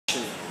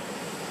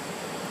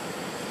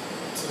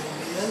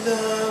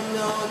love,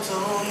 no,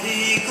 don't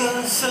be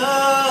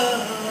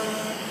concerned.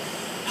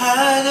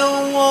 I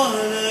don't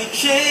wanna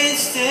change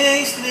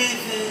things,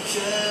 leave it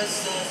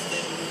just as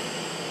they were.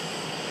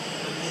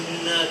 I mean,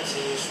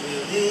 nothing's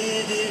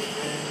really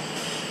different.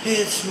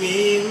 It's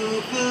me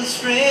who feels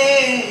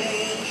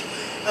strange.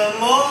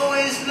 I'm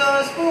always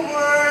lost for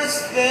words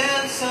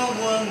when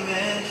someone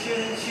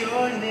mentions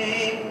your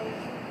name.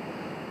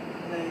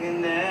 Like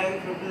an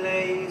actor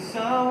playing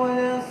someone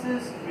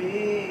else's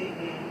dream.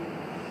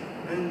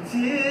 And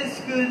this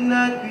could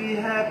not be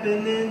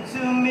happening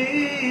to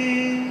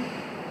me.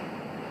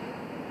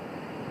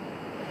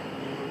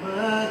 You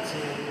were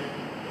there.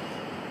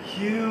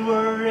 You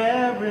were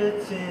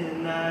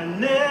everything I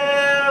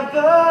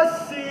never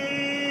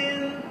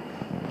seen.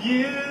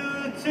 You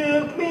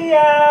took me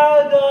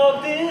out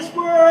of this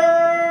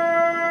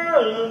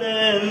world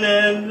and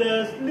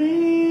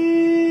endlessly.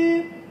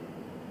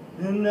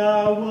 And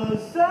I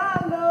was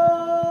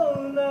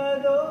alone.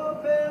 I'd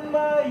opened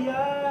my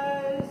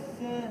eyes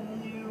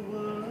and you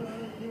were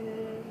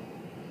there.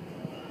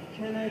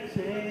 Can I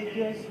take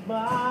your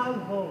smile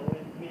home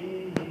with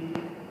me?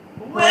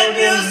 When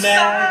you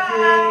magic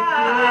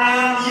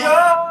in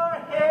your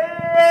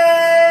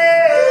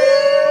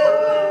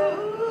head.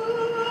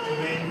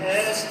 Rain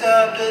has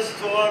stopped, the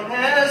storm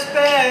has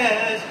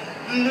passed.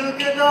 Look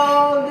at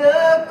all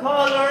the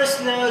colors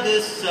now,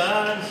 the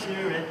sun's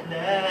here at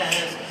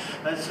last.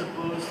 I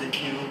suppose that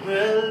you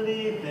will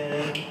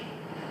leaving.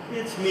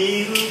 It's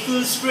me who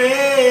feels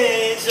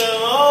strange. I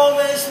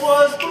always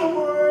was the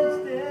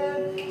words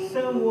that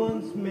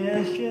someone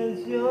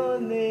mentions your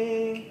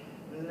name.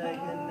 Like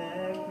an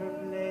actor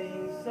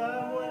playing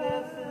someone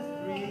else's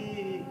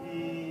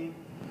dream.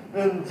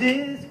 And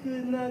this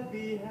could not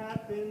be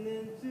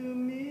happening to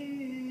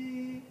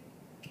me.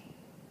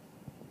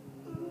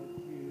 But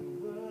you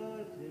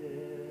were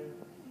there.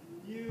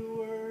 You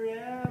were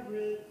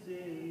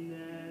everything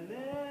I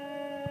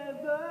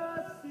never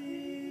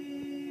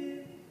seen.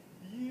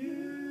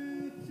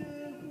 You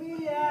took me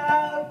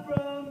out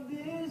from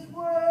this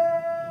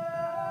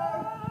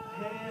world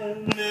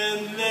and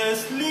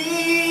endlessly.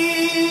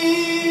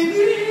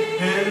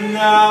 And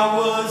I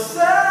was